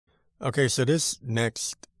Okay, so this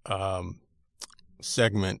next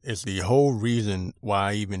segment is the whole reason why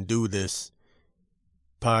I even do this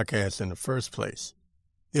podcast in the first place.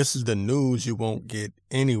 This is the news you won't get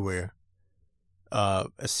anywhere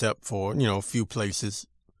except for, a few places.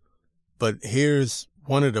 But here's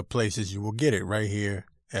one of the places you will get it right here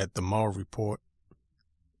at the Morrow Report,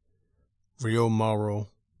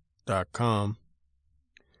 RioMorrow.com.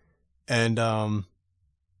 And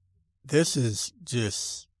this is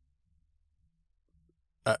just,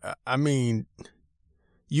 I mean,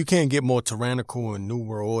 you can't get more tyrannical and New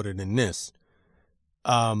World Order than this.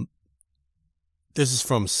 This is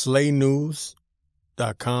from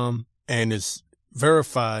SlayNews.com, and it's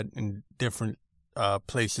verified in different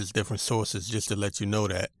places, different sources, just to let you know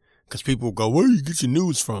that. Because people go, where do you get your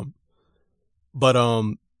news from? But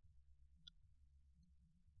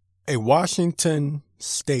a Washington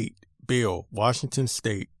bill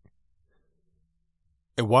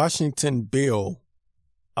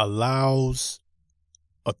allows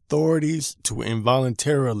authorities to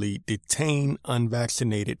involuntarily detain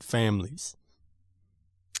unvaccinated families.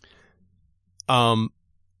 And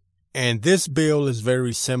this bill is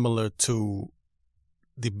very similar to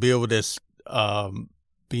the bill that's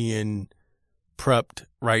being prepped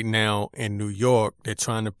right now in New York. They're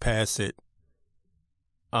trying to pass it.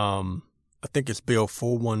 I think it's Bill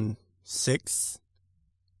 416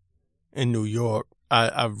 in New York.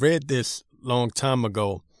 I read this long time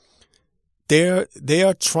ago. They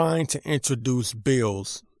are trying to introduce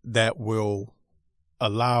bills that will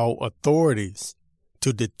allow authorities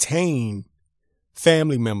to detain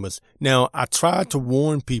family members. Now, I tried to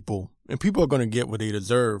warn people, and people are going to get what they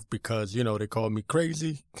deserve because, they call me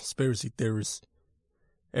crazy, conspiracy theorist,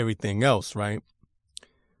 everything else, right?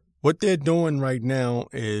 What they're doing right now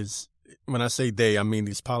is, when I say they, I mean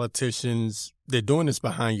these politicians, they're doing this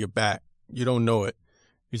behind your back. You don't know it.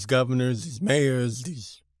 These governors, these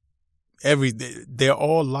mayors, they're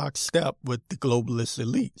all lockstep with the globalist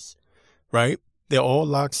elites, right? They're all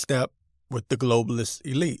lockstep with the globalist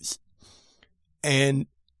elites. And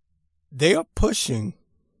they are pushing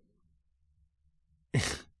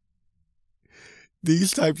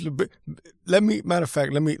these types of. Matter of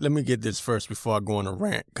fact, let me get this first before I go on a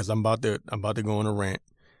rant, because I'm about to go on a rant.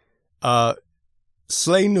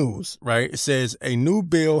 Slay News, right? It says a new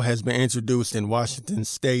bill has been introduced in Washington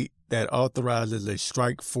state that authorizes a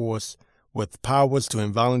strike force with powers to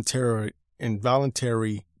involuntary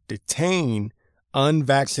detain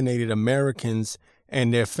unvaccinated Americans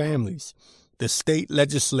and their families. The state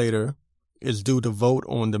legislature is due to vote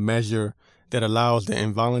on the measure that allows the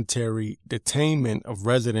involuntary detainment of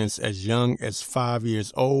residents as young as 5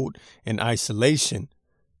 years old in isolation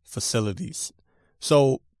facilities.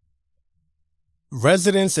 So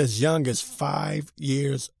residents as young as 5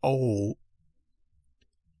 years old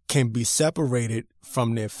can be separated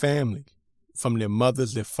from their family, from their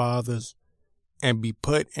mothers, their fathers, and be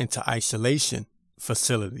put into isolation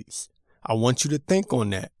facilities. I want you to think on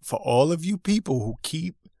that. For all of you people who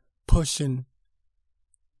keep pushing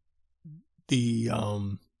the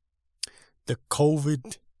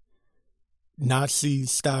COVID Nazi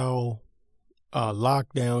style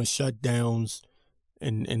lockdowns, shutdowns,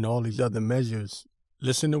 and all these other measures,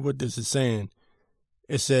 listen to what this is saying.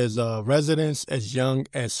 It says residents as young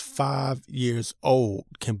as 5 years old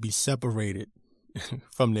can be separated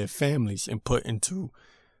from their families and put into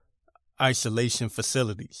isolation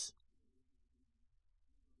facilities.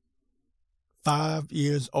 5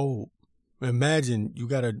 years old. Imagine you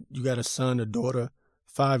got a son or daughter,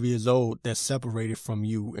 5 years old, that's separated from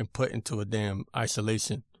you and put into a damn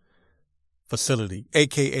isolation facility,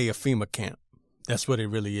 aka a FEMA camp. That's what it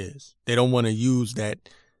really is. They don't want to use that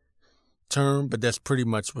term, but that's pretty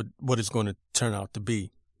much what it's going to turn out to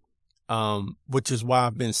be. Which is why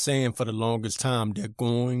I've been saying for the longest time, they're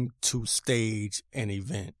going to stage an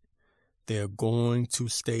event. They're going to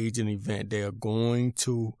stage an event. They are going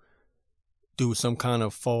to do some kind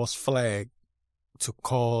of false flag to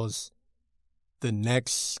cause the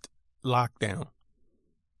next lockdown.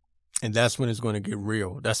 And that's when it's going to get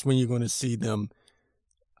real. That's when you're going to see them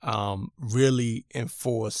really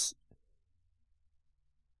enforce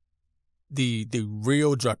the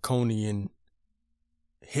real draconian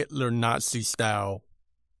Hitler Nazi style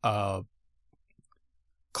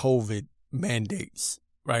COVID mandates,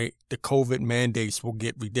 right? The COVID mandates will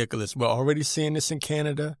get ridiculous. We're already seeing this in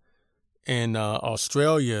Canada and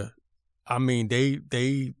Australia. I mean,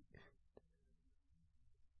 they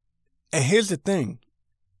and here's the thing.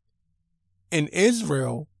 In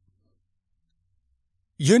Israel,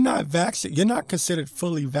 you're not considered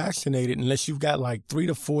fully vaccinated unless you've got like 3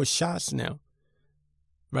 to 4 shots now.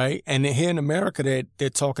 right? And here in America, they're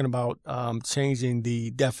talking about changing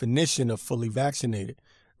the definition of fully vaccinated,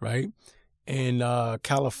 right? In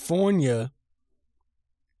California,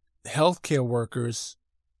 healthcare workers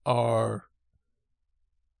are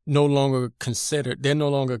no longer considered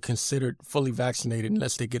fully vaccinated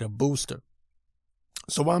unless they get a booster.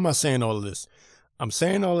 So why am I saying all of this? I'm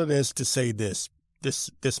saying all of this to say this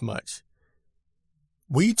much.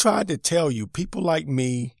 We tried to tell you, people like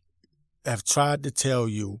me have tried to tell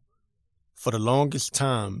you for the longest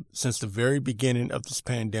time since the very beginning of this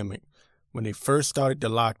pandemic, when they first started the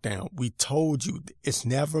lockdown, we told you it's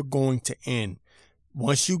never going to end.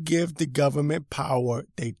 Once you give the government power,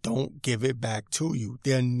 they don't give it back to you.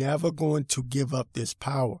 They're never going to give up this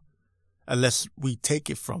power unless we take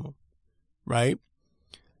it from them, right?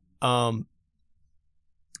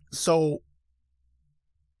 So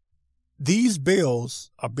these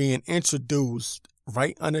bills are being introduced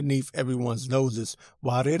right underneath everyone's noses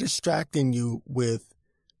while they're distracting you with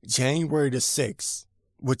January the 6th,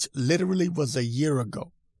 which literally was a year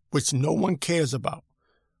ago, which no one cares about.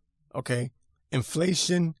 Okay.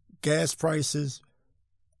 Inflation, gas prices,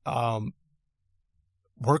 worker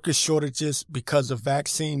shortages because of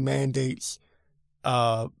vaccine mandates.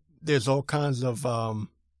 There's all kinds of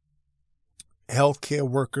healthcare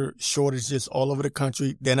worker shortages all over the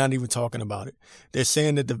country. They're not even talking about it. They're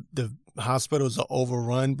saying that the hospitals are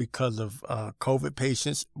overrun because of COVID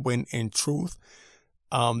patients, when in truth,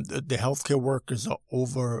 the healthcare workers are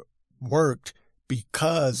overworked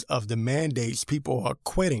because of the mandates. People are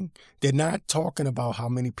quitting. They're not talking about how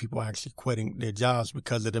many people are actually quitting their jobs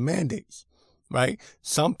because of the mandates, right?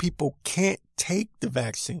 Some people can't take the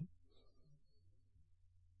vaccine.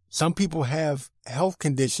 Some people have health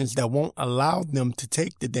conditions that won't allow them to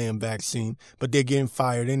take the damn vaccine, but they're getting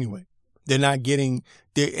fired anyway. They're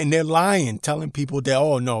they're lying, telling people that,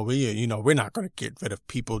 oh no, we're not going to get rid of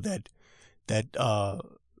people that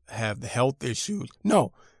have the health issues.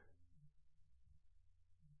 No.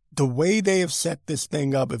 The way they have set this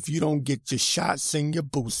thing up, if you don't get your shots and your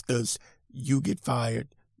boosters, you get fired.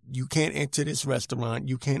 You can't enter this restaurant.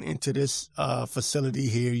 You can't enter this facility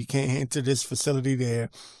here. You can't enter this facility there.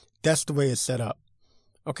 That's the way it's set up.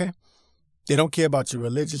 Okay? They don't care about your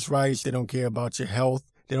religious rights. They don't care about your health.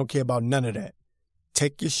 They don't care about none of that.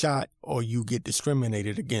 Take your shot or you get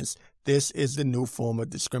discriminated against. This is the new form of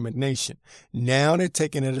discrimination. Now they're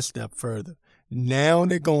taking it a step further. Now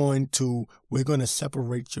we're going to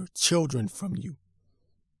separate your children from you.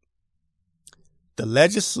 The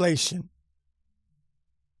legislation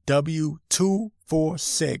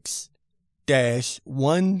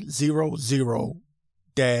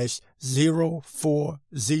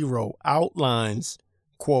W246-100-040 outlines,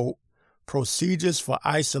 quote, procedures for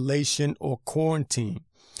isolation or quarantine.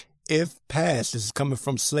 If passed, this is coming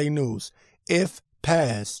from Slay News, if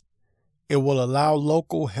passed, it will allow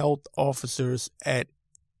local health officers at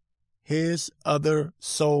his other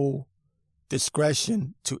sole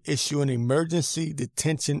discretion to issue an emergency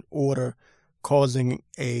detention order causing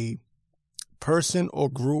a person or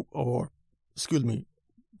group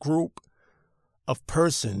of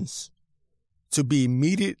persons to be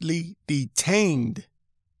immediately detained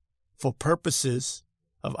for purposes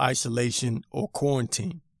of isolation or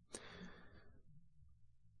quarantine.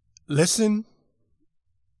 Listen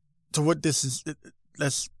to what this is.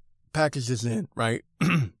 Let's package this in, right?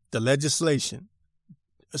 The legislation,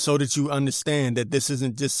 so that you understand that this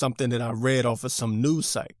isn't just something that I read off of some news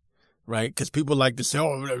site, right? Because people like to say,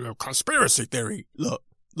 oh, conspiracy theory. Look,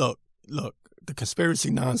 the conspiracy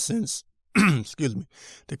nonsense,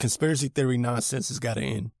 the conspiracy theory nonsense has got to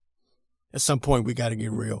end. At some point, we got to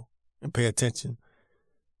get real and pay attention.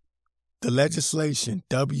 The legislation,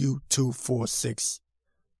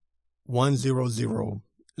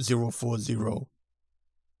 W246-100-040,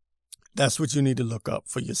 that's what you need to look up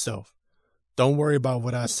for yourself. Don't worry about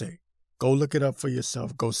what I say. Go look it up for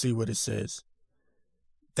yourself. Go see what it says.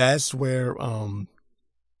 That's where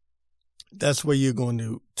you're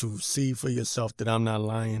going to see for yourself that I'm not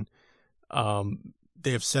lying.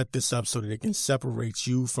 They have set this up so that they can separate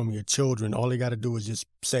you from your children. All they got to do is just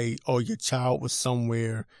say, oh, your child was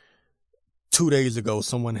somewhere 2 days ago.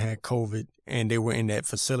 Someone had COVID and they were in that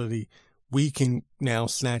facility. We can now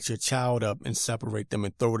snatch your child up and separate them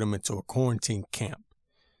and throw them into a quarantine camp.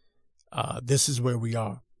 This is where we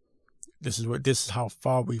are. This is how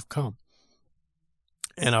far we've come.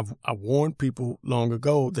 And I warned people long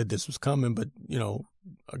ago that this was coming, but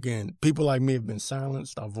again, people like me have been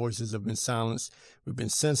silenced. Our voices have been silenced. We've been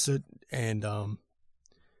censored, and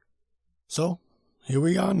so here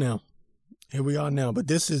we are now. But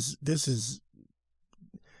this is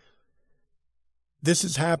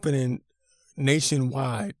happening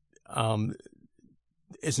nationwide.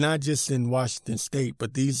 It's not just in Washington State,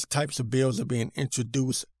 but these types of bills are being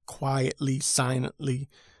introduced quietly, silently,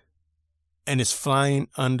 and it's flying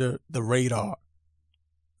under the radar.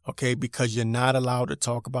 Okay, because you're not allowed to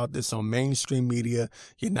talk about this on mainstream media.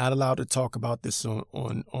 You're not allowed to talk about this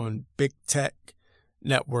on big tech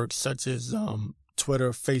networks such as Twitter,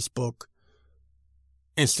 Facebook,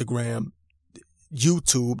 Instagram,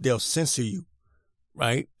 YouTube. They'll censor you,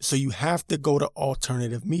 right? So you have to go to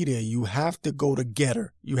alternative media. You have to go to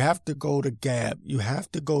Getter. You have to go to Gab. You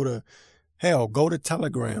have to go to, go to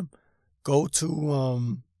Telegram. Go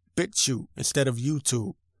to BitChute instead of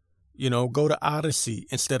YouTube. Go to Odyssey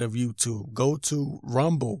instead of YouTube. Go to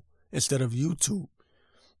Rumble instead of YouTube,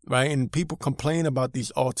 right? And people complain about these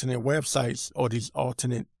alternate websites or these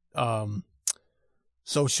alternate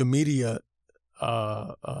social media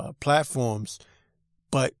platforms,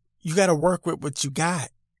 but you got to work with what you got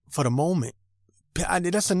for the moment.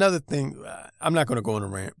 That's another thing. I'm not going to go on a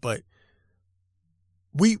rant, but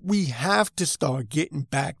we have to start getting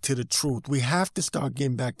back to the truth. We have to start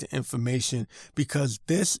getting back to information because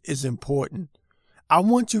this is important. I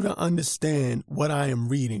want you to understand what I am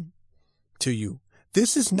reading to you.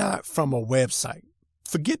 This is not from a website.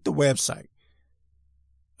 Forget the website.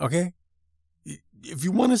 Okay? If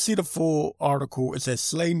you want to see the full article, it's at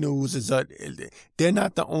Slay News. They're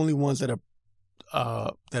not the only ones that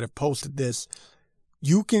have posted this.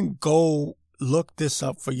 You can go look this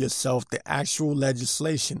up for yourself, the actual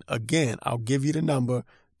legislation. Again, I'll give you the number,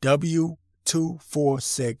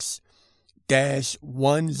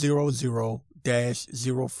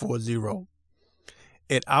 W246-100-040.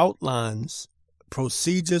 It outlines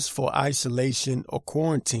procedures for isolation or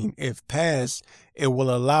quarantine. If passed, it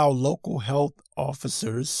will allow local health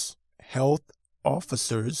officers,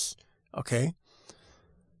 okay,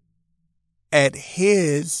 at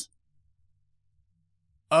his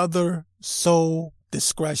other sole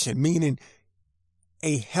discretion, meaning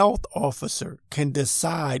a health officer can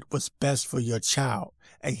decide what's best for your child.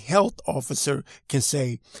 A health officer can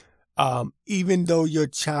say, even though your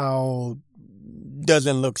child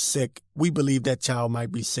doesn't look sick, we believe that child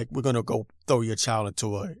might be sick. We're going to go throw your child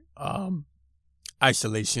into a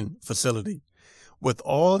isolation facility. With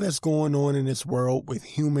all that's going on in this world with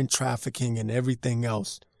human trafficking and everything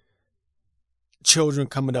else, children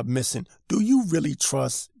coming up missing, do you really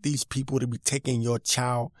trust these people to be taking your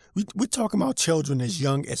child? We're talking about children as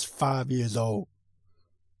young as 5 years old.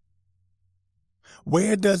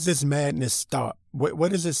 Where does this madness start? Where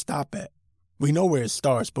does it stop at? We know where it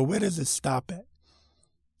starts, but where does it stop at?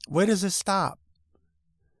 Where does it stop?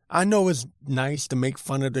 I know it's nice to make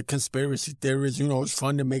fun of the conspiracy theories. It's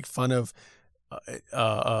fun to make fun of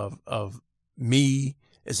me.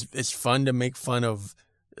 It's fun to make fun of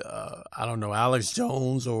I don't know, Alex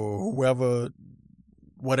Jones or whoever,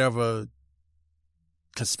 whatever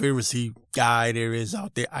conspiracy guy there is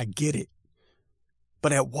out there. I get it.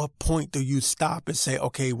 But at what point do you stop and say,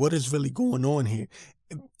 okay, what is really going on here?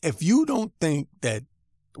 If you don't think that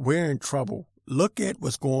we're in trouble, look at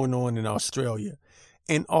what's going on in Australia.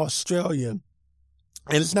 In Australia,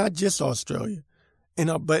 and it's not just Australia,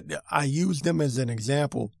 but I use them as an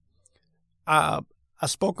example. I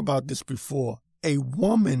spoke about this before. A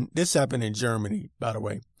woman, this happened in Germany, by the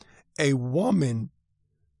way, a woman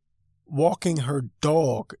walking her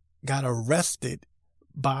dog got arrested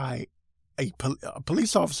by a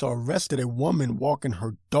police officer arrested a woman walking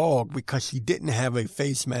her dog because she didn't have a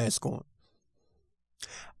face mask on.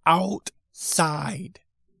 Outside.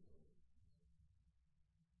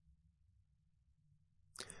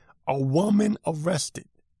 A woman arrested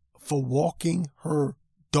for walking her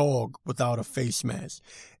dog without a face mask.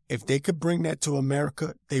 If they could bring that to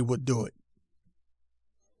America, they would do it.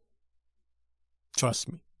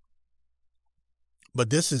 Trust me. But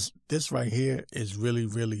this right here is really,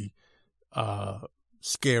 really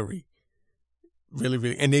scary. Really,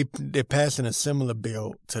 really. And they're passing a similar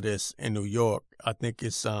bill to this in New York. I think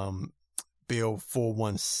it's Bill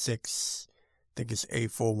 416. I think it's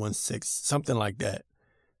A416, something like that.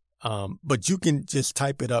 But you can just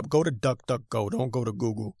type it up. Go to DuckDuckGo. Don't go to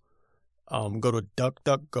Google. Go to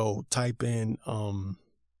DuckDuckGo. Type in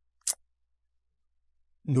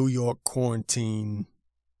New York quarantine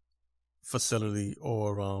facility,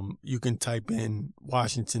 or you can type in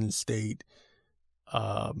Washington State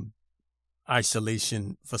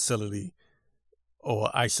isolation facility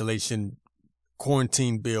or isolation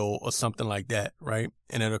quarantine bill or something like that, right?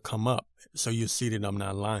 And it'll come up. So you see that I'm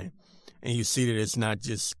not lying. And you see that it's not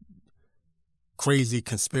just crazy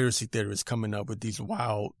conspiracy theorists coming up with these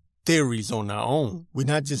wild theories on our own. We're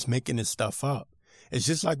not just making this stuff up. It's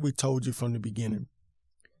just like we told you from the beginning.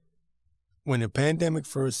 when the pandemic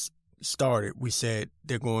first started, we said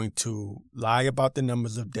they're going to lie about the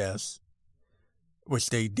numbers of deaths, which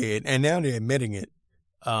they did, and now they're admitting it,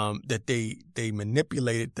 that they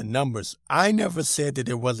manipulated the numbers. I never said that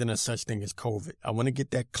there wasn't a such thing as COVID. I want to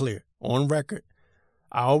get that clear on record.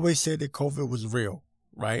 I always said that COVID was real,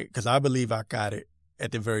 right? Because I believe I got it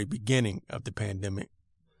at the very beginning of the pandemic.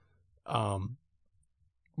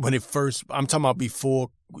 When it first, I'm talking about before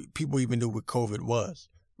people even knew what COVID was,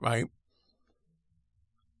 right?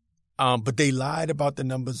 But they lied about the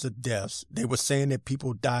numbers of deaths. They were saying that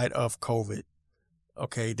people died of COVID,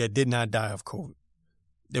 okay, that did not die of COVID.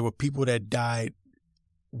 There were people that died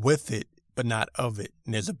with it, but not of it.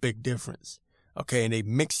 And there's a big difference. Okay, and they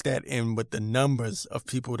mixed that in with the numbers of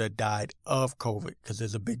people that died of COVID, because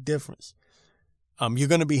there's a big difference. You're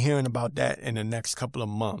going to be hearing about that in the next couple of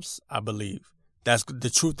months, I believe. That's the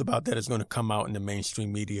truth about that is going to come out in the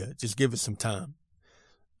mainstream media. Just give it some time.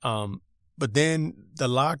 But then the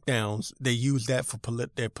lockdowns, they use that for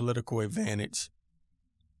their political advantage.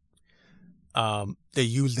 They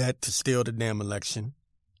use that to steal the damn election.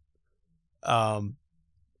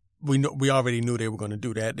 We already knew they were going to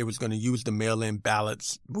do that. They was going to use the mail-in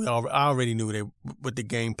ballots. I already knew what the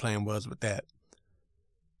game plan was with that.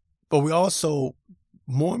 But we also,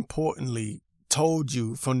 more importantly, told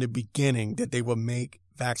you from the beginning that they would make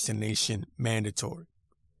vaccination mandatory.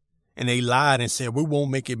 And they lied and said, we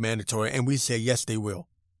won't make it mandatory. And we said, yes, they will.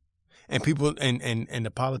 And people and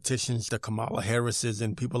the politicians, the Kamala Harrises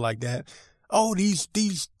and people like that, oh, these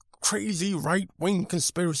crazy right-wing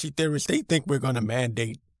conspiracy theorists, they think we're going to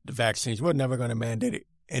mandate the vaccines. We're never going to mandate it.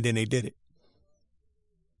 And then they did it.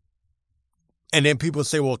 And then people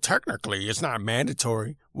say, well, technically, it's not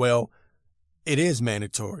mandatory. Well, it is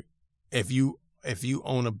mandatory. If you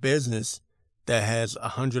own a business that has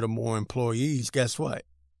 100 or more employees, guess what?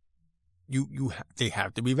 They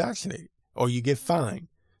have to be vaccinated or you get fined.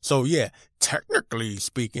 So, yeah, technically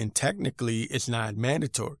speaking, it's not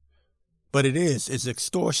mandatory. But it is. It's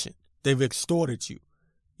extortion. They've extorted you.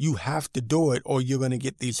 You have to do it or you're going to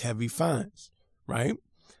get these heavy fines, right?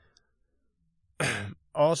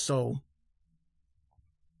 Also,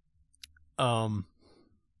 not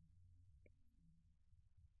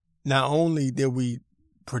only did we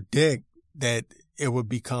predict that it would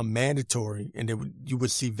become mandatory and you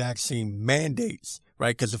would see vaccine mandates,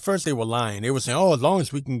 right? Because at first they were lying. They were saying, oh, as long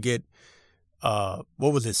as we can get,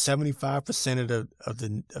 75%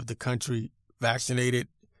 of the country vaccinated,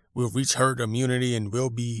 we'll reach herd immunity and we'll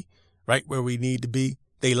be right where we need to be.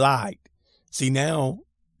 They lied. See, now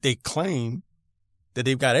they claim that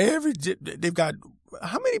they've got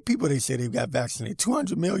how many people they say they've got vaccinated?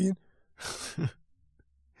 200 million?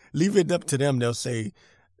 Leave it up to them. They'll say,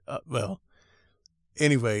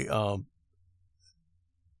 anyway,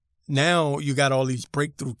 now you got all these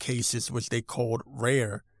breakthrough cases, which they called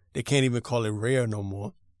rare. They can't even call it rare no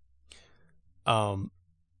more. I'm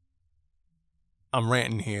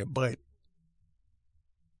ranting here, but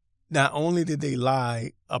not only did they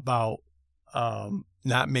lie about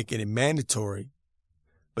not making it mandatory,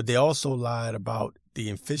 but they also lied about the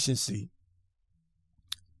efficiency,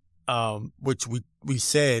 which we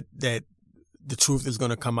said that the truth is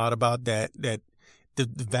going to come out about that the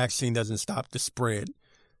vaccine doesn't stop the spread.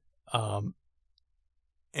 And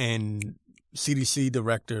CDC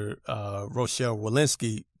Director Rochelle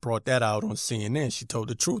Walensky brought that out on CNN. She told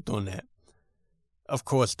the truth on that. Of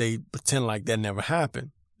course, they pretend like that never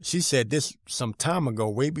happened. She said this some time ago,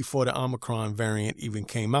 way before the Omicron variant even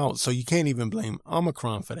came out. So you can't even blame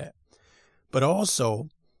Omicron for that. But also,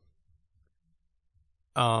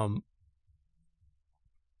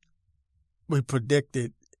 we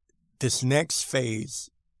predicted this next phase,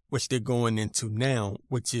 which they're going into now,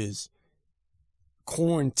 which is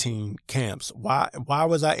quarantine camps. Why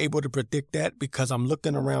was I able to predict that? Because I'm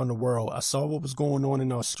looking around the world. I saw what was going on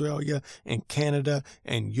in Australia and Canada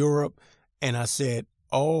and Europe. And I said,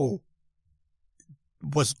 oh,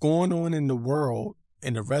 what's going on in the world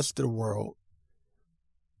and the rest of the world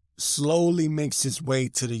slowly makes its way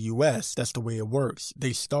to the U.S. That's the way it works.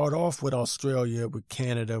 They start off with Australia, with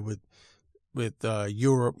Canada, with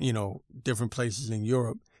Europe, different places in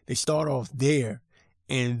Europe. They start off there.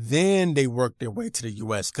 And then they work their way to the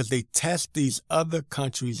U.S. because they test these other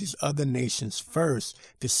countries, these other nations first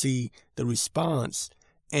to see the response.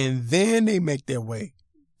 And then they make their way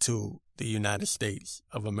to the United States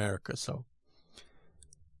of America. So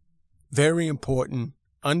very important.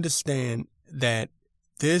 Understand that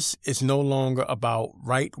this is no longer about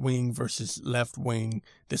right wing versus left wing.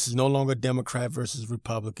 This is no longer Democrat versus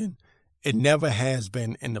Republican. It never has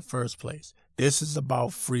been in the first place. This is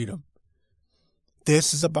about freedom.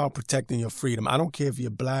 This is about protecting your freedom. I don't care if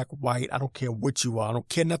you're black, white. I don't care what you are. I don't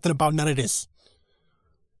care nothing about none of this.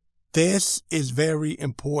 This is very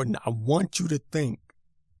important. I want you to think.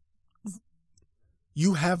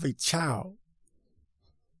 You have a child.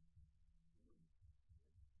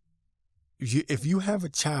 If you have a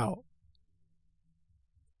child,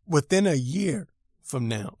 within a year from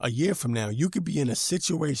now, you could be in a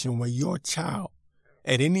situation where your child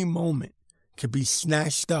at any moment could be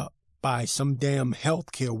snatched up by some damn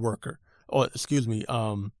healthcare worker, or excuse me,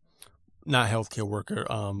 not healthcare worker.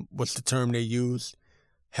 What's the term they use?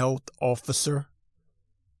 Health officer.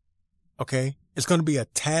 Okay. It's going to be a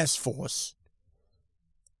task force.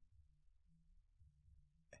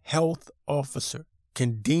 Health officer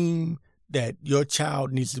can deem that your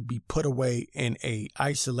child needs to be put away in a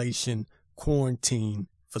isolation quarantine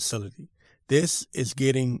facility. This is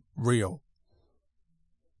getting real.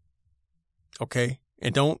 Okay?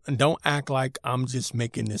 And don't act like I'm just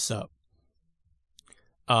making this up.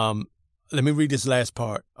 Let me read this last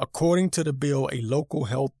part. According to the bill, a local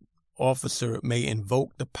health officer may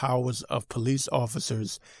invoke the powers of police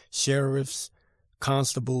officers, sheriffs,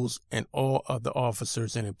 constables, and all other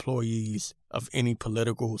officers and employees of any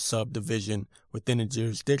political subdivision within the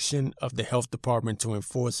jurisdiction of the health department to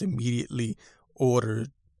enforce immediately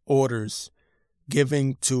orders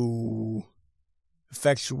giving to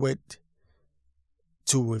effectuate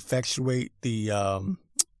the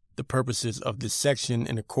purposes of this section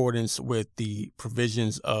in accordance with the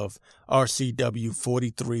provisions of RCW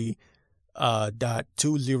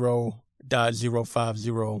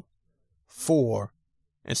 43.20.050.4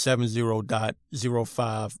 and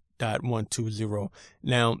 70.05.120.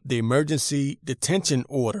 Now, the emergency detention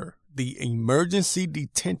order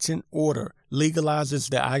legalizes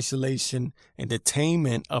the isolation and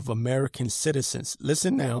detainment of American citizens.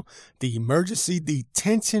 Listen now, the emergency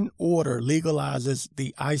detention order legalizes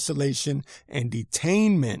the isolation and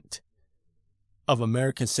detainment of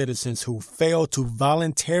American citizens who fail to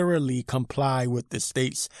voluntarily comply with the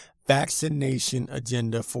state's vaccination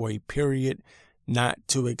agenda for a period not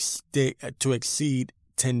to exceed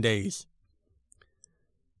 10 days.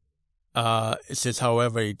 It says,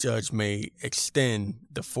 however, a judge may extend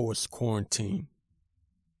the forced quarantine.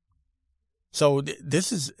 So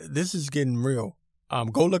this is getting real.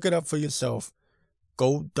 Go look it up for yourself.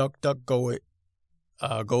 Go go it.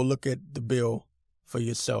 Go look at the bill for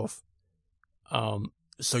yourself.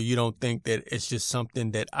 So you don't think that it's just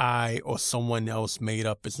something that I or someone else made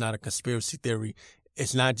up. It's not a conspiracy theory.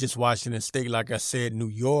 It's not just Washington State. Like I said, New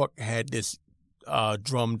York had this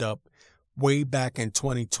drummed up way back in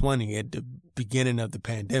 2020 at the beginning of the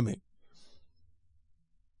pandemic.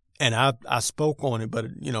 And I spoke on it, but,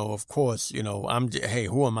 of course, hey,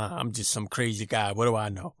 who am I? I'm just some crazy guy. What do I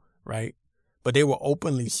know? Right? But they were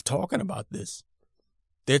openly talking about this.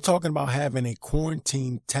 They're talking about having a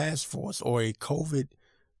quarantine task force or a COVID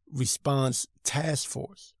response task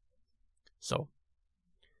force. So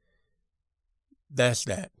that's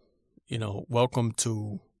that. Welcome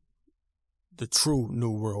to the true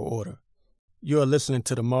New World Order. You are listening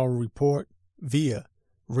to the Morrow Report via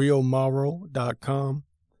realmorrow.com.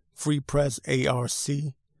 Free Press ARC.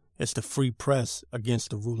 It's the free press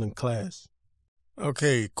against the ruling class.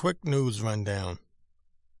 Okay, quick news rundown.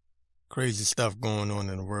 Crazy stuff going on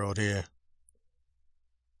in the world here.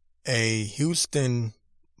 A Houston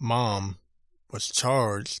mom was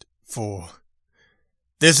charged for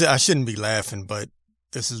this. I shouldn't be laughing, but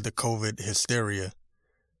this is the COVID hysteria.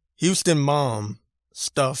 Houston mom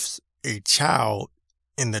stuffs a child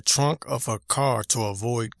in the trunk of her car to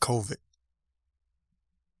avoid COVID.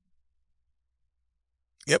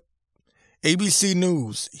 Yep. ABC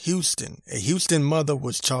News, Houston. A Houston mother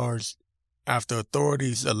was charged after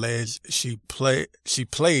authorities alleged she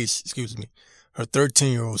placed her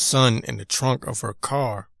 13-year-old son in the trunk of her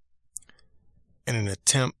car in an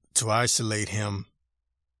attempt to isolate him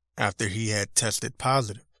after he had tested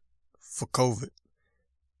positive for COVID.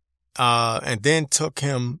 And then took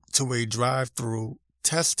him to a drive-through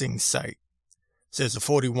testing site. Says the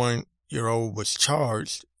 41-year-old was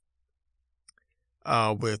charged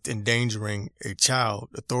with endangering a child.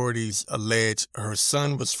 Authorities allege her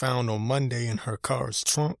son was found on Monday in her car's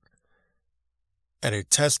trunk at a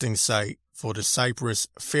testing site for the Cypress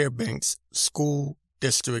Fairbanks School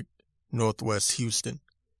District, Northwest Houston.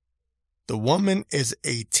 The woman is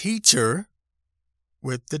a teacher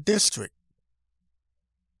with the district,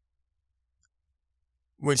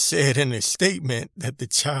 which said in a statement that the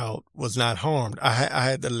child was not harmed. I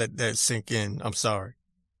had to let that sink in. I'm sorry.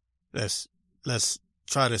 Let's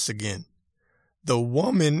try this again. The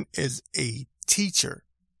woman is a teacher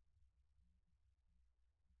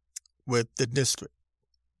with the district.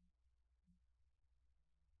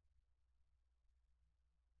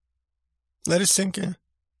 Let it sink in.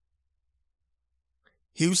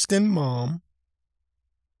 Houston mom,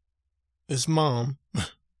 his mom,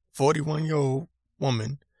 41-year-old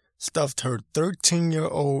woman, stuffed her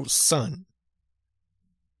 13-year-old son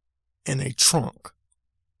in a trunk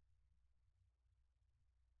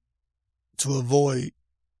to avoid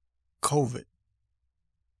COVID.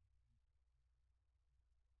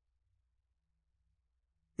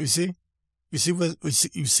 You see? You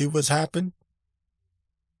see what's happened?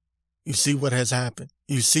 You see what has happened.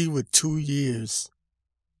 You see what 2 years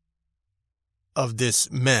of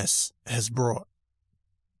this mess has brought.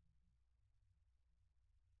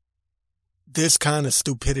 This kind of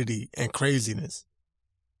stupidity and craziness.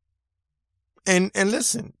 And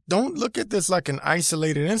listen, don't look at this like an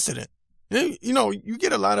isolated incident. You know, you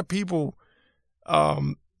get a lot of people,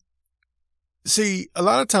 see, a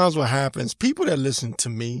lot of times what happens, people that listen to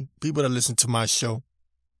me, people that listen to my show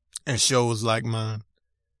and shows like mine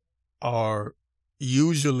are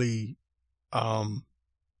usually, I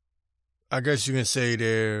guess you can say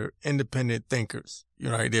they're independent thinkers. You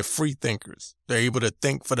know, they're free thinkers. They're able to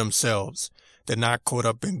think for themselves. They're not caught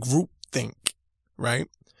up in group think, right?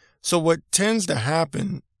 So what tends to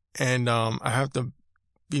happen, and I have to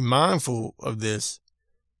be mindful of this,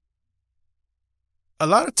 a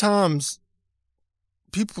lot of times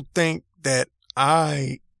people think that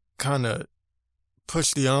I kind of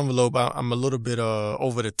push the envelope. I'm a little bit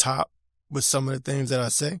over the top with some of the things that I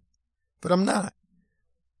say, but I'm not.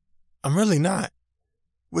 I'm really not.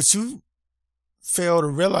 What you fail to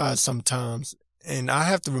realize sometimes, and I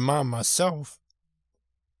have to remind myself,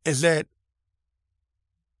 is that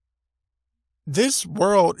this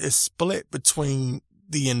world is split between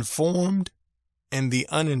the informed and the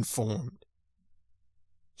uninformed.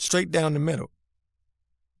 Straight down the middle.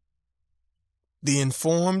 The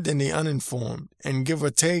informed and the uninformed. And give or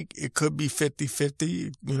take, it could be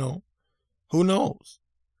 50-50, you know. Who knows?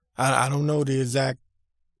 I don't know the exact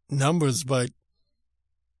numbers, but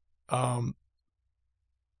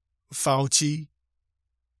Fauci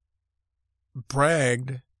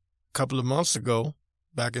bragged a couple of months ago,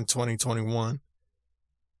 back in 2021,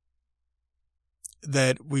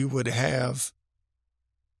 that we would have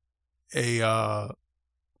a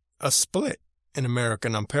split in America,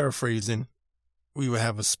 and I'm paraphrasing. We would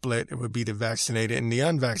have a split. It would be the vaccinated and the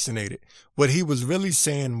unvaccinated. What he was really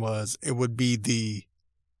saying was it would be the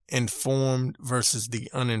informed versus the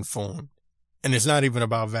uninformed. And it's not even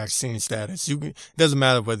about vaccine status. It doesn't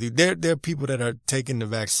matter whether there are people that are taking the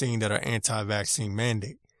vaccine that are anti-vaccine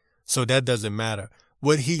mandate. So that doesn't matter.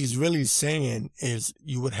 What he's really saying is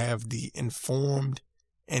you would have the informed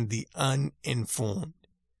and the uninformed,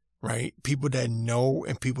 right? People that know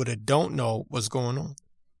and people that don't know what's going on,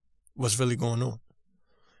 what's really going on.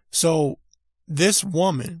 So this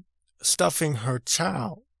woman stuffing her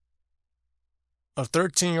child, a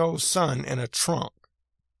 13-year-old son, in a trunk.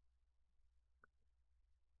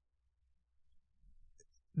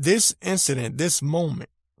 This incident, this moment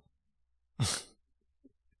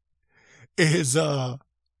is,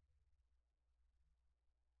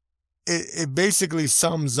 it basically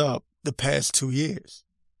sums up the past 2 years.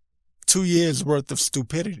 2 years worth of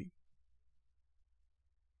stupidity.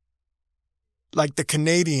 Like the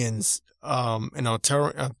Canadians in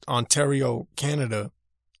Ontario, Canada,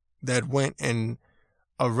 that went and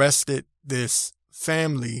arrested this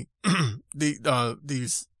family, they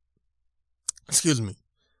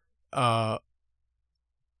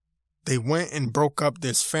went and broke up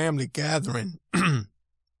this family gathering.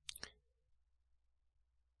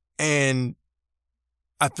 And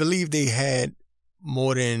I believe they had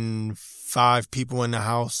more than 5 people in the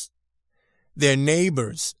house. Their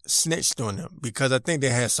neighbors snitched on them because I think they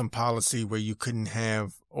had some policy where you couldn't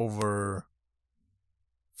have over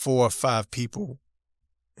 4 or 5 people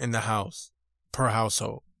in the house per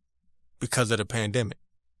household because of the pandemic.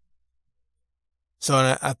 So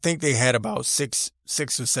I think they had about 6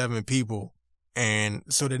 or 7 people. And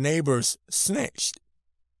so the neighbors snitched.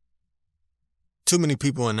 Too many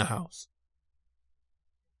people in the house.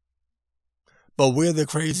 But we're the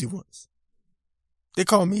crazy ones. They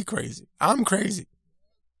call me crazy. I'm crazy.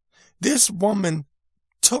 This woman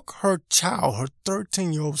took her child, her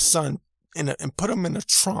 13-year-old son, and put him in a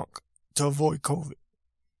trunk to avoid COVID.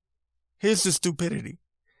 Here's the stupidity.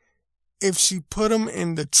 If she put him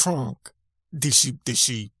in the trunk, did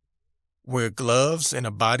she wear gloves and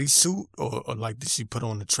a bodysuit? Or like, did she put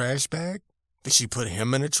on a trash bag? Did she put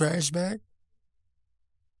him in a trash bag?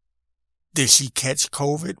 Did she catch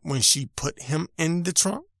COVID when she put him in the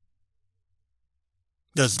trunk?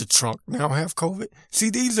 Does the trunk now have COVID? See,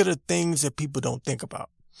 these are the things that people don't think about.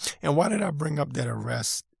 And why did I bring up that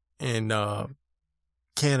arrest in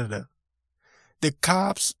Canada? The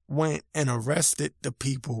cops went and arrested the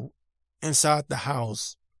people inside the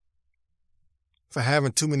house for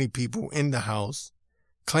having too many people in the house,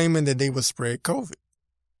 claiming that they would spread COVID.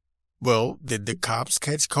 Well, did the cops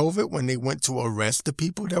catch COVID when they went to arrest the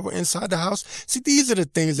people that were inside the house? See, these are the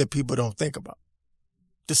things that people don't think about.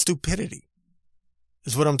 The stupidity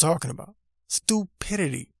is what I'm talking about.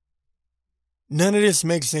 Stupidity. None of this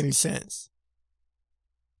makes any sense.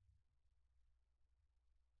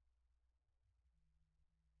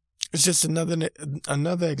 It's just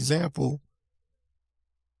another example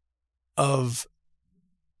of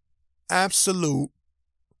absolute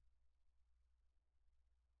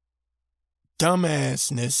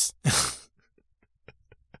dumbassness.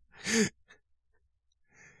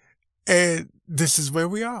 And this is where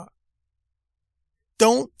we are.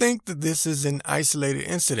 Don't think that this is an isolated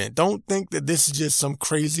incident. Don't think that this is just some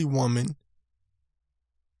crazy woman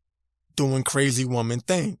doing crazy woman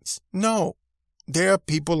things. No, there are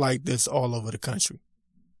people like this all over the country.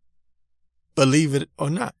 Believe it or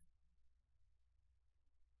not.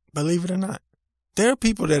 Believe it or not. There are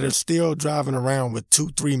people that are still driving around with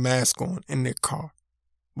 2-3 masks on in their car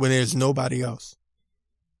when there's nobody else.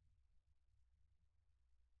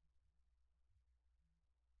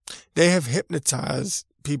 They have hypnotized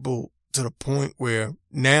people to the point where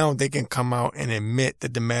now they can come out and admit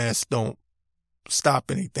that the masks don't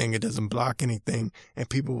stop anything. It doesn't block anything, and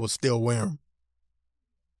people will still wear them.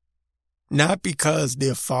 Not because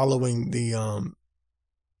they're following the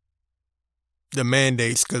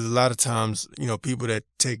mandates, because a lot of times, people that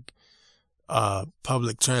take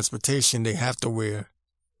public transportation, they have to wear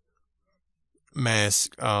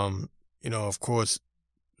masks. Of course,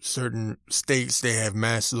 certain states, they have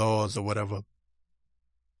mask laws or whatever.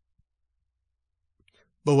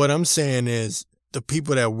 But what I'm saying is the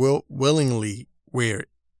people that will willingly wear it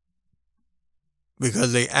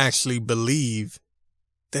because they actually believe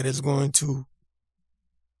that it's going to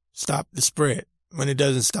stop the spread when it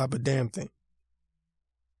doesn't stop a damn thing.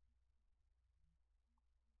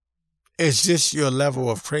 It's just your level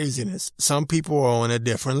of craziness. Some people are on a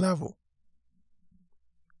different level.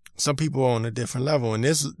 Some people are on a different level. And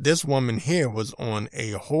this woman here was on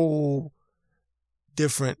a whole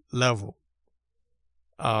different level.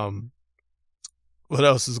 What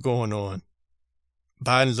else is going on?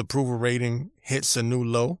 Biden's approval rating hits a new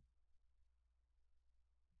low.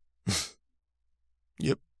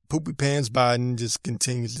 Yep. Poopy Pants Biden just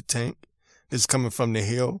continues to tank. This is coming from The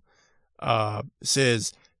Hill.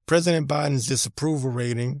 Says President Biden's disapproval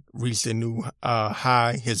rating reached a new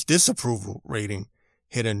high. His disapproval rating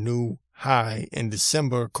hit a new high in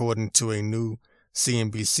December, according to a new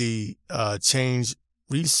CNBC Change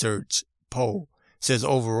Research poll. Says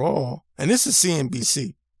overall, and this is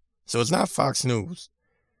CNBC, so it's not Fox News.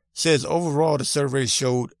 Says overall, the survey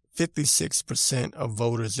showed 56% of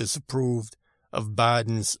voters disapproved of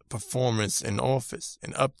Biden's performance in office,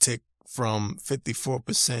 an uptick from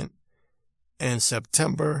 54% in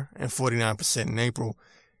September and 49% in April.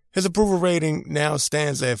 His approval rating now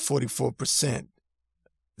stands at 44%.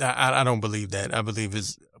 I don't believe that. I believe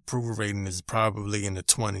his approval rating is probably in the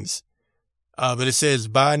 20s. But it says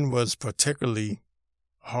Biden was particularly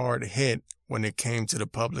hard hit when it came to the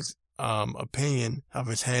public's opinion of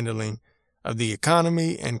his handling of the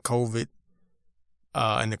economy and COVID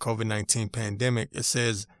and the COVID-19 pandemic. It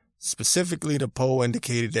says specifically the poll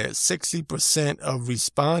indicated that 60% of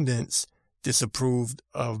respondents disapproved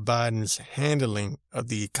of Biden's handling of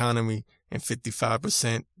the economy and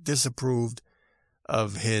 55% disapproved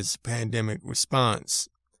of his pandemic response.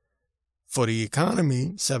 For the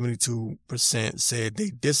economy, 72% said they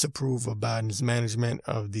disapprove of Biden's management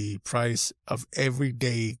of the price of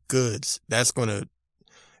everyday goods. That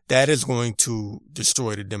is going to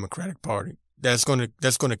destroy the Democratic Party. That's going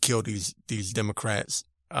to kill these Democrats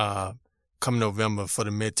come November for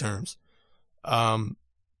the midterms.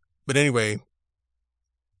 But anyway,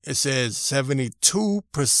 it says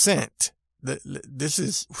 72%. This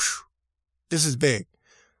is big.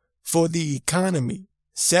 For the economy,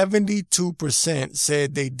 72%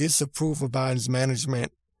 said they disapprove of Biden's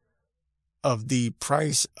management of the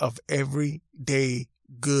price of everyday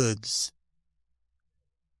goods.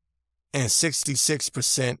 And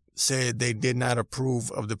 66% said they did not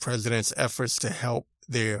approve of the president's efforts to help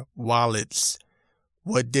their wallets.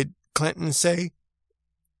 What did Clinton say?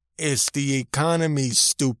 It's the economy,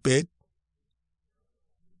 stupid.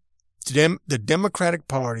 The Democratic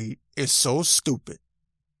Party is so stupid.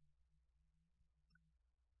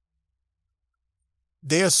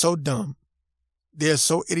 They are so dumb They're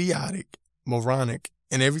so idiotic, moronic,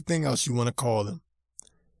 and everything else you want to call them.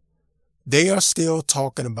 They are still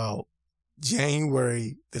talking about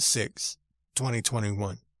January the 6th,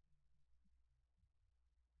 2021.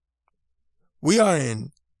 We are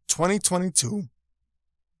in 2022.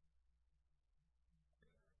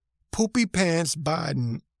 Poopy Pants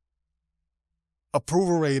Biden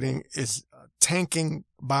approval rating is tanking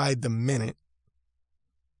by the minute.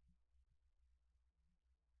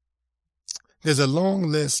 There's a long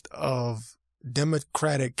list of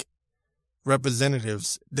Democratic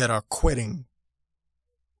representatives that are quitting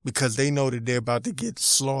because they know that they're about to get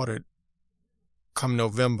slaughtered come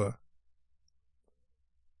November.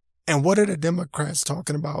 And what are the Democrats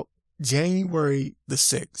talking about? January the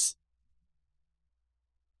 6th.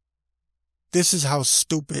 This is how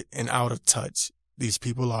stupid and out of touch these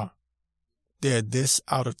people are. They're this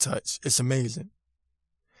out of touch. It's amazing.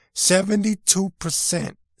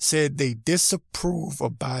 72% said they disapprove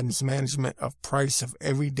of Biden's management of price of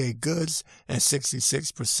everyday goods, and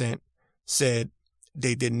 66% said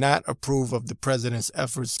they did not approve of the president's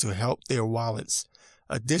efforts to help their wallets.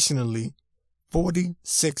 Additionally,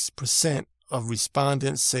 46% of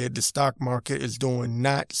respondents said the stock market is doing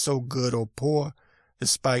not so good or poor,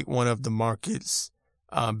 despite one of the market's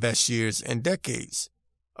best years in decades,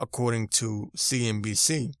 according to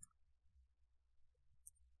CNBC.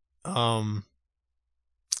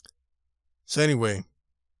 So anyway,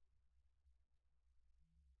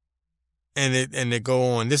 and they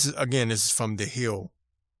go on. This is from The Hill.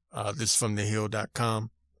 This is from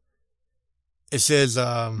thehill.com. It says,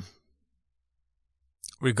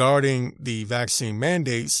 regarding the vaccine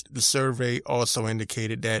mandates, the survey also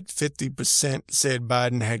indicated that 50% said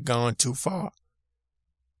Biden had gone too far.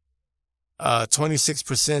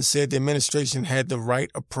 26% said the administration had the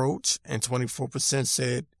right approach, and 24%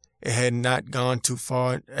 said it had not gone too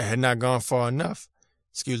far. It had not gone far enough.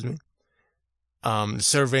 Excuse me. The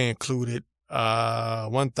survey included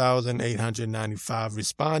 1,895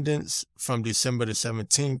 respondents from December the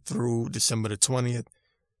 17th through December the 20th.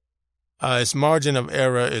 Its margin of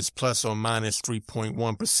error is plus or minus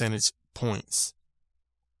 3.1 percentage points.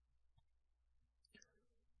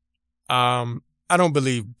 I don't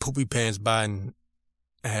believe Poopy Pants Biden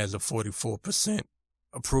has a 44%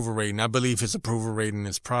 approval rating. I believe his approval rating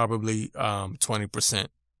is probably 20%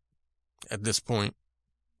 at this point.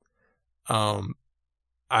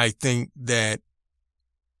 I think that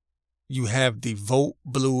you have the vote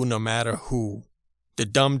blue no matter who, the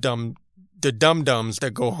dum-dums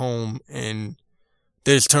that go home and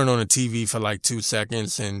they just turn on the TV for like 2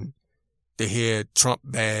 seconds and they hear Trump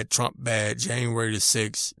bad, January the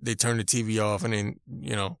 6th. They turn the TV off and then,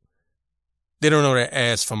 they don't know their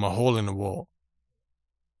ass from a hole in the wall.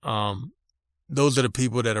 Those are the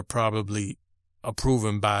people that are probably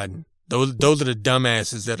approving Biden. Those are the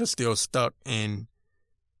dumbasses that are still stuck in,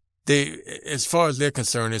 as far as they're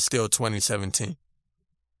concerned, it's still 2017.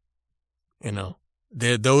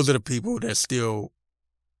 Those are the people that still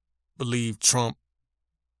believe Trump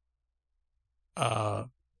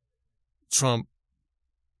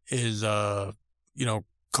is,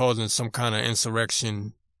 causing some kind of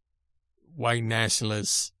insurrection, white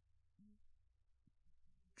nationalist,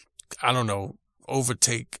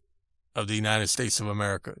 overtake of the United States of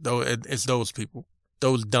America. Though it's those people,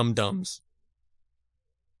 those dum-dums.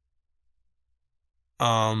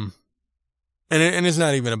 And it's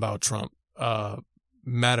not even about Trump.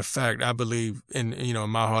 Matter of fact, I believe in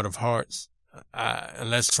my heart of hearts,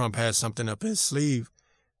 unless Trump has something up his sleeve,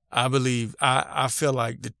 I feel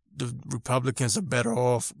like the Republicans are better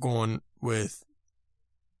off going with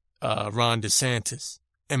Ron DeSantis,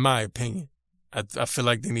 in my opinion. I feel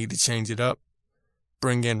like they need to change it up,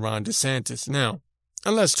 bring in Ron DeSantis. Now,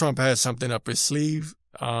 unless Trump has something up his sleeve,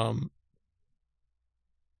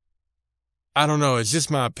 I don't know. It's just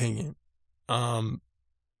my opinion. And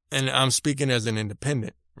I'm speaking as an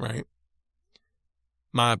independent, right?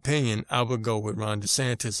 My opinion, I would go with Ron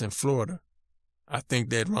DeSantis in Florida. I think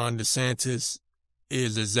that Ron DeSantis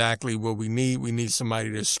is exactly what we need. We need somebody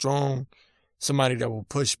that's strong, somebody that will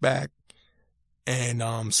push back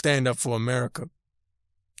and stand up for America.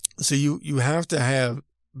 So you have to have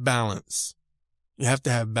balance. You have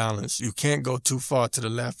to have balance. You can't go too far to the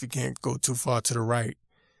left. You can't go too far to the right.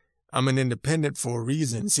 I'm an independent for a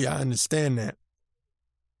reason. See, I understand that.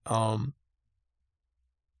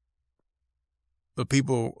 But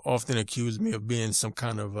people often accuse me of being some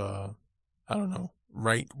kind of,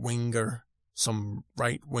 right-winger, some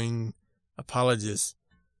right-wing apologist.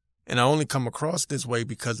 And I only come across this way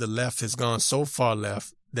because the left has gone so far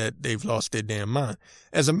left that they've lost their damn mind.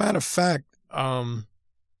 As a matter of fact,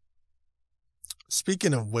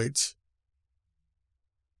 speaking of which,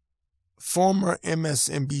 former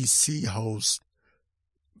MSNBC host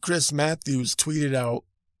Chris Matthews tweeted out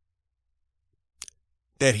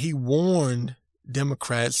that he warned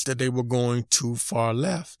Democrats that they were going too far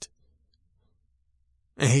left.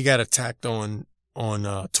 And he got attacked on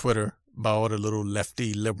Twitter by all the little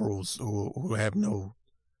lefty liberals who have no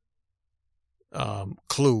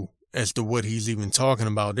clue as to what he's even talking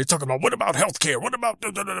about. They're talking about, what about healthcare? What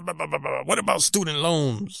about student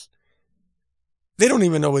loans? They don't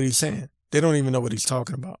even know what he's saying. They don't even know what he's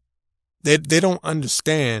talking about. They don't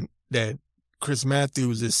understand that Chris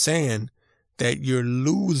Matthews is saying that you're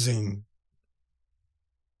losing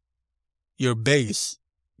your base.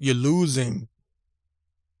 You're losing,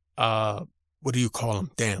 what do you call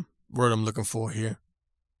them? Damn, word I'm looking for here.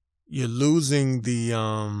 You're losing the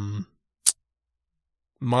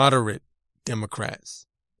moderate Democrats.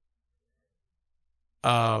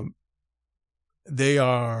 They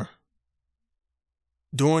are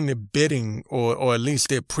doing the bidding, or at least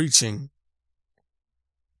they're preaching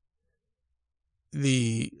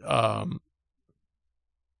they're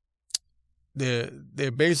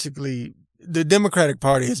basically, the Democratic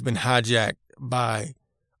Party has been hijacked by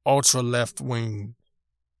ultra left wing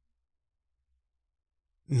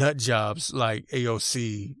nut jobs like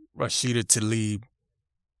AOC, Rashida Tlaib,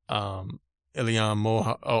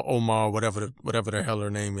 Ilhan Omar, whatever the hell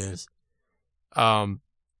her name is.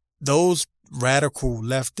 Those radical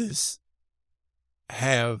leftists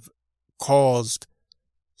have caused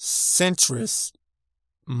centrist,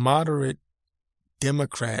 moderate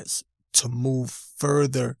Democrats to move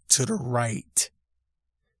further to the right.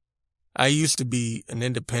 I used to be an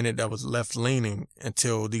independent that was left-leaning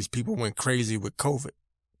until these people went crazy with COVID.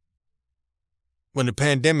 When the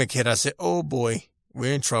pandemic hit, I said, oh boy,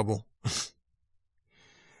 we're in trouble.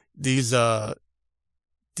 These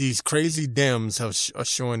crazy Dems are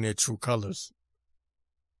showing their true colors.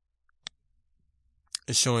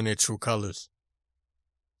 It's showing their true colors.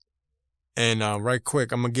 And right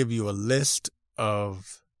quick, I'm going to give you a list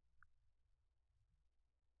of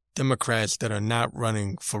Democrats that are not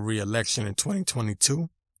running for re-election in 2022.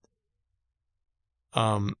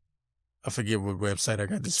 I forget what website I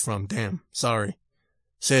got this from. Damn, sorry.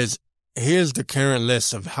 Says, here's the current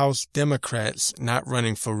list of House Democrats not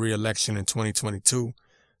running for re-election in 2022.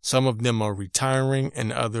 Some of them are retiring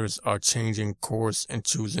and others are changing course and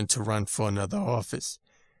choosing to run for another office.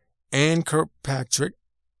 Ann Kirkpatrick,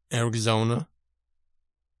 Arizona.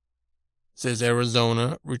 Says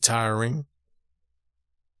Arizona, retiring.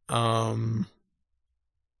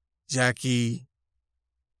 Jackie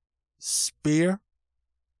Spear,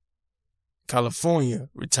 California,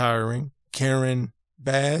 retiring. Karen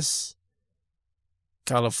Bass,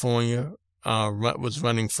 California, was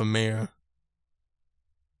running for mayor.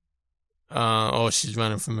 She's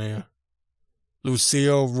running for mayor.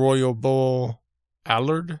 Lucille Royal Bull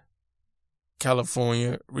Allard,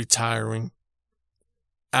 California, retiring.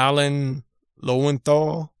 Alan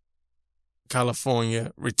Lowenthal,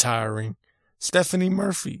 California, retiring. Stephanie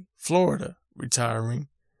Murphy, Florida, retiring.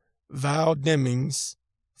 Val Demings,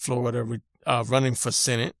 Florida, running for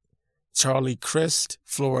Senate. Charlie Crist,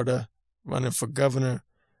 Florida, running for governor.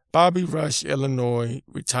 Bobby Rush, Illinois,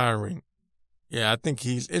 retiring. Yeah, I think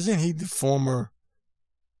isn't he the former,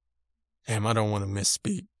 damn, I don't want to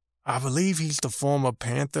misspeak. I believe he's the former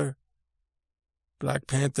Black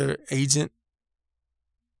Panther agent.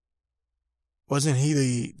 Wasn't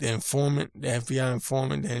he the informant, the FBI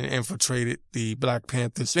informant that infiltrated the Black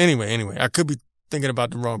Panthers? Anyway, I could be thinking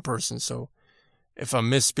about the wrong person, so if I'm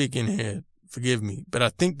misspeaking here, forgive me, but I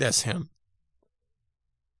think that's him.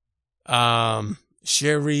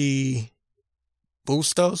 Sherry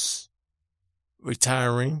Bustos,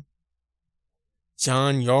 retiring.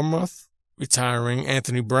 John Yarmuth, retiring.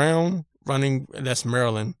 Anthony Brown, running, that's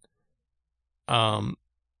Maryland,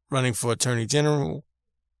 running for Attorney General.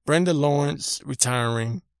 Brenda Lawrence,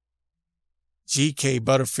 retiring. G.K.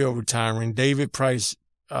 Butterfield, retiring. David Price,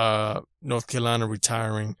 North Carolina,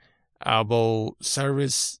 retiring. Albo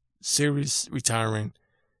Series, retiring.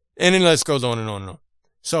 And then let's goes on and on and on.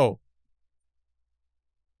 So,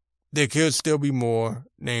 there could still be more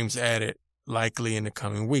names added likely in the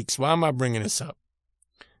coming weeks. Why am I bringing this up?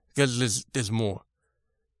 Because there's more.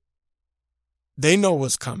 They know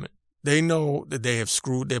what's coming. They know that they have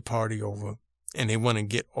screwed their party over and they want to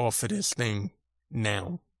get off of this thing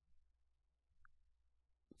now.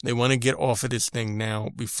 They want to get off of this thing now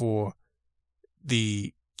before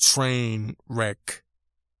the train wreck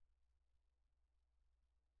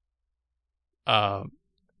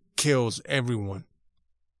kills everyone.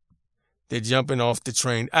 They're jumping off the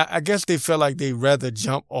train. I guess they feel like they'd rather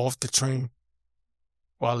jump off the train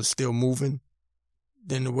while it's still moving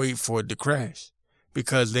than to wait for it to crash,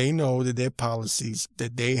 because they know that their policies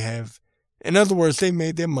that they have, in other words, they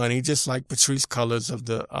made their money, just like Patrisse Cullors of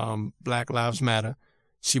the Black Lives Matter.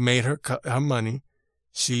 She made her money.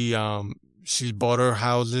 She bought her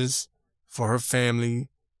houses for her family,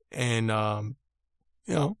 and time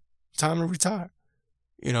to retire.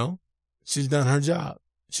 She's done her job.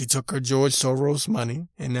 She took her George Soros money,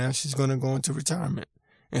 and now she's going to go into retirement.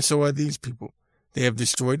 And so are these people. They have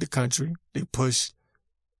destroyed the country. They pushed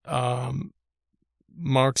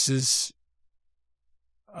Marxist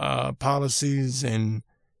policies and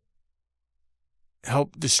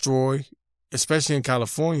helped destroy, especially in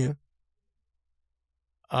California.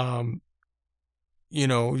 You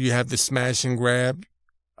have the smash and grab.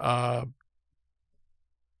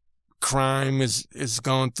 Crime is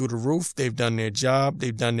gone through the roof. They've done their job.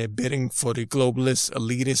 They've done their bidding for the globalist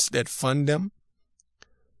elitists that fund them.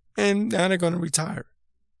 And now they're going to retire.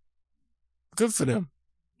 Good for them.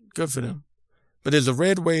 Good for them. But there's a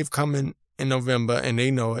red wave coming in November, and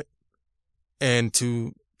they know it. And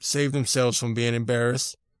to save themselves from being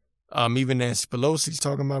embarrassed, even Nancy Pelosi's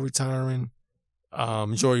talking about retiring.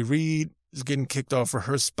 Joy Reid is getting kicked off of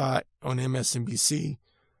her spot on MSNBC.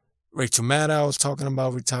 Rachel Maddow is talking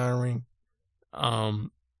about retiring. I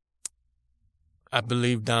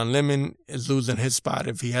believe Don Lemon is losing his spot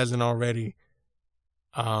if he hasn't already.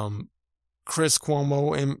 Chris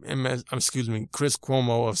Cuomo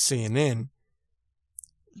of CNN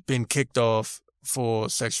been kicked off for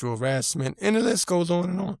sexual harassment, and the list goes on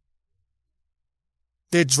and on.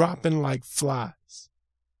 They're dropping like flies.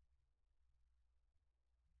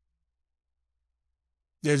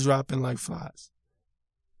 They're dropping like flies.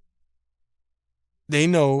 They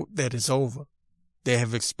know that it's over. They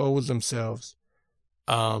have exposed themselves.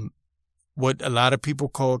 What a lot of people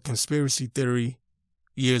called conspiracy theory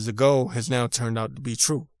years ago has now turned out to be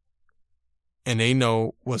true. And they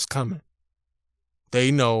know what's coming.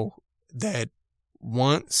 They know that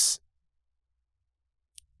once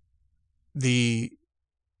the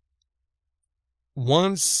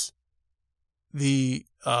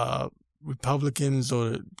Republicans or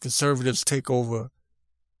the conservatives take over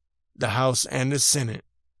the House and the Senate,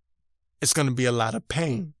 it's going to be a lot of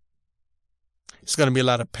pain. It's going to be a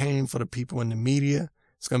lot of pain for the people in the media.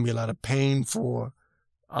 It's going to be a lot of pain for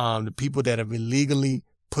the people that have illegally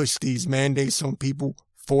pushed these mandates on people,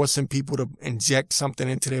 forcing people to inject something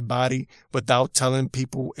into their body without telling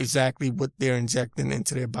people exactly what they're injecting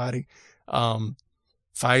into their body.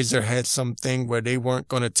 Pfizer had something where they weren't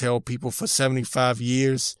going to tell people for 75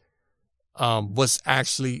 years what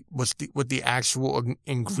the actual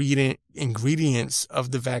ingredients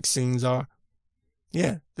of the vaccines are.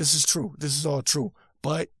 Yeah, this is true. This is all true.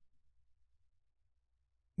 But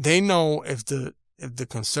they know if the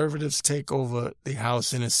conservatives take over the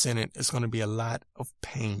House and the Senate, it's going to be a lot of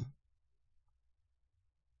pain.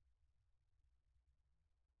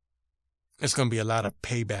 It's going to be a lot of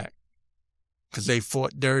payback because they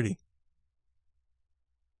fought dirty.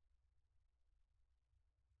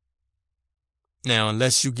 Now,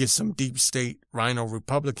 unless you get some deep state rhino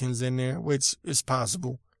Republicans in there, which is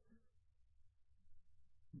possible,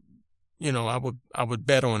 I would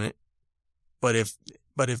bet on it. But if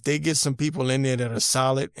they get some people in there that are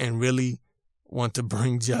solid and really want to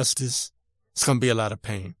bring justice, it's going to be a lot of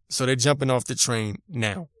pain. So they're jumping off the train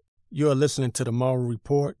now. You're listening to the Morrow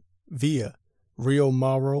Report via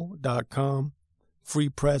realmorrow.com. Free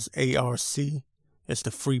Press ARC. It's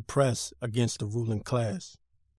the free press against the ruling class.